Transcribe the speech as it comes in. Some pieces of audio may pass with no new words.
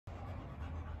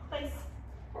Place.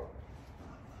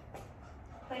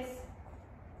 Place.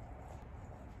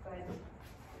 Good.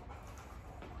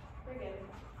 Very good.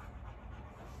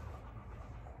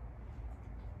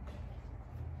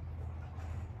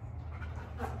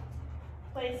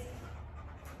 Place.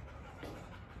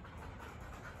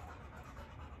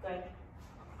 Good.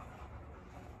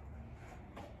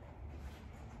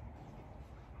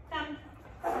 Down.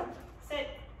 Sit.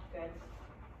 Good.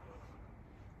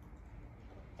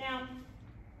 Down.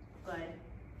 Good.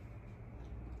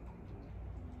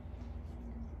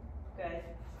 Good.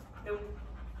 Nope.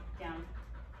 Down.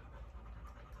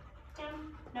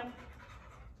 Down. Nope.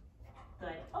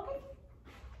 Good. Okay.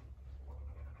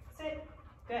 Sit.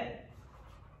 Good.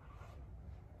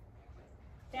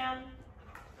 Down.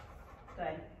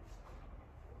 Good.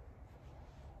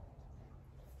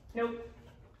 Nope.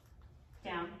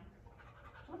 Down.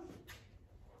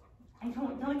 And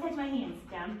don't touch my hands.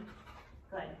 Down.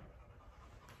 Good.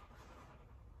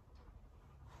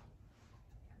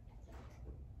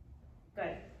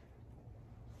 Good.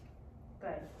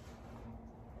 Good.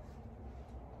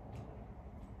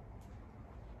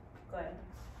 Good.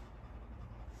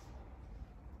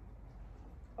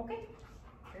 Okay.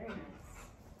 Very nice.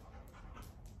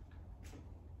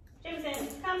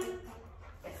 Jameson, come.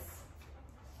 Yes.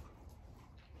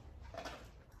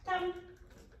 Come.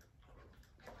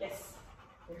 Yes.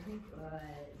 Very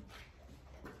good.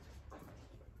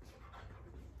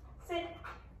 Sit.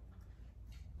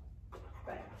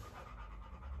 Good.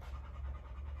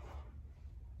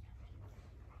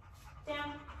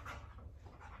 Down.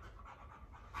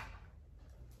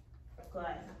 Good.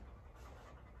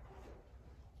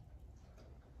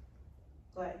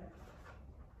 Good.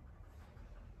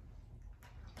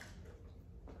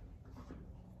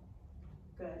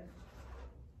 Good.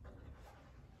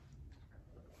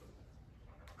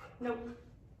 Nope.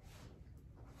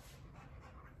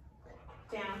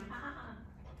 Down.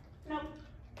 Nope.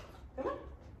 Come on.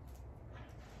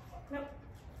 Nope.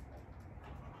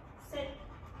 Sit.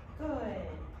 Good.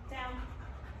 Down.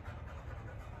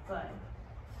 Good.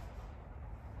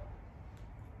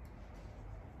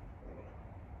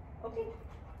 Okay.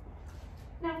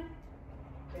 Now.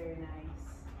 Very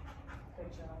nice.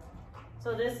 Good job.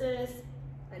 So this is,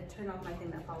 I turned off my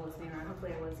thing that follows me around.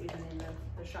 Hopefully I was even in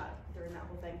the shot during that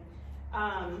whole thing.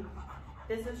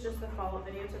 This is just the follow-up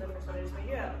video to the first one I just made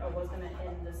you. I was gonna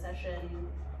end the session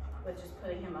with just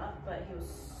putting him up, but he was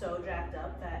so jacked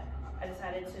up that I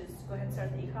decided to just go ahead and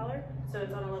start the e-collar. So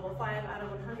it's on a level 5 out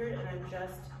of 100, and I'm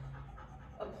just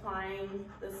applying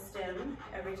the stem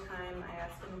every time I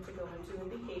ask him to go into a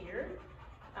behavior.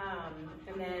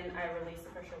 And then I release the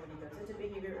pressure when he goes into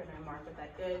behavior, and I mark that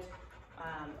that's good.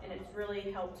 And it's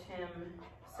really helped him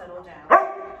settle down.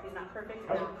 He's not perfect,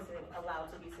 and he's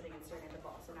allowed to be sitting and staring at the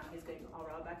ball. So now he's getting all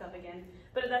riled back up again.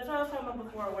 But that's what I was talking about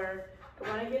before, where I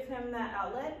want to give him that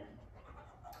outlet.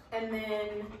 And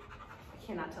then, I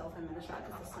cannot tell if I'm in the shot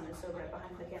because the sun is so bright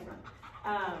behind the camera.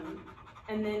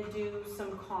 And then do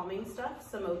some calming stuff,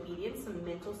 some obedience, some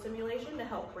mental stimulation to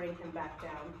help bring him back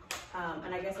down.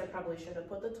 And I guess I probably should have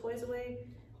put the toys away,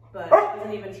 but I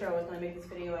wasn't even sure I was going to make this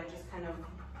video. I just kind of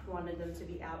wanted them to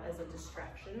be out as a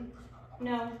distraction.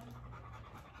 No.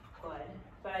 Good.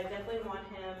 But I definitely want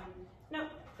him,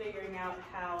 figuring out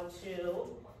how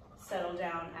to settle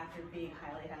down after being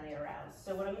highly, highly aroused.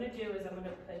 So what I'm going to do is I'm going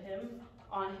to put him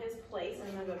on his place,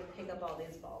 and I'm going to pick up all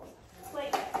these balls.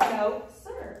 Place. No,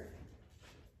 sir.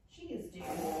 Jeez, dude.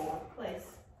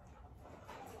 Place.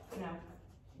 No.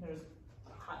 There's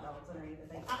hot dogs underneath the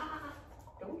thing.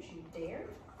 Don't you dare.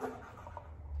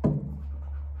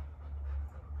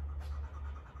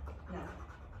 No.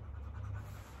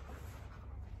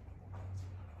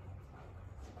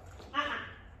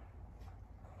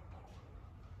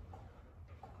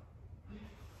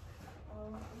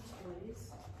 Oh, toys.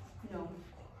 No.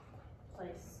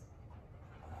 Place.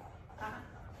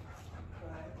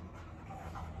 Good.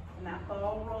 And that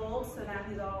ball rolls, so now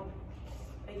he's all,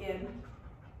 again,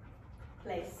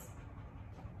 place.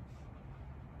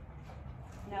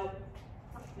 No.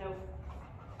 No.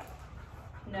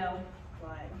 No.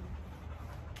 Good.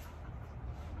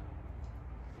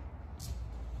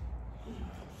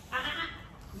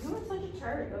 You are such a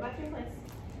turd. Go back to your place.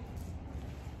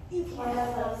 You can't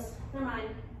have those. Never mind.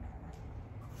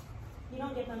 You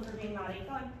don't get them for being naughty.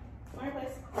 Go on. Go on your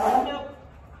place. Nope.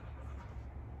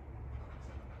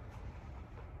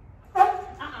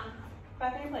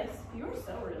 Back in your place. You are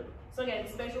so rude. So again,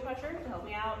 spatial pressure to help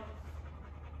me out.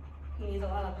 He needs a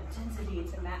lot of intensity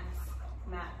to match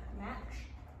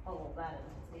all of that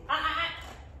intensity.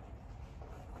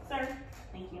 Sir,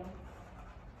 thank you.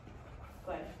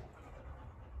 Good.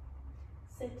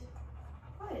 Sit.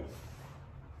 Good. it.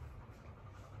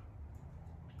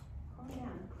 Calm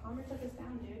down. Palmer took us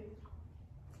down, dude.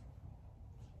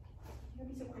 You're gonna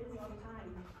be so crazy all the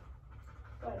time.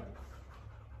 What?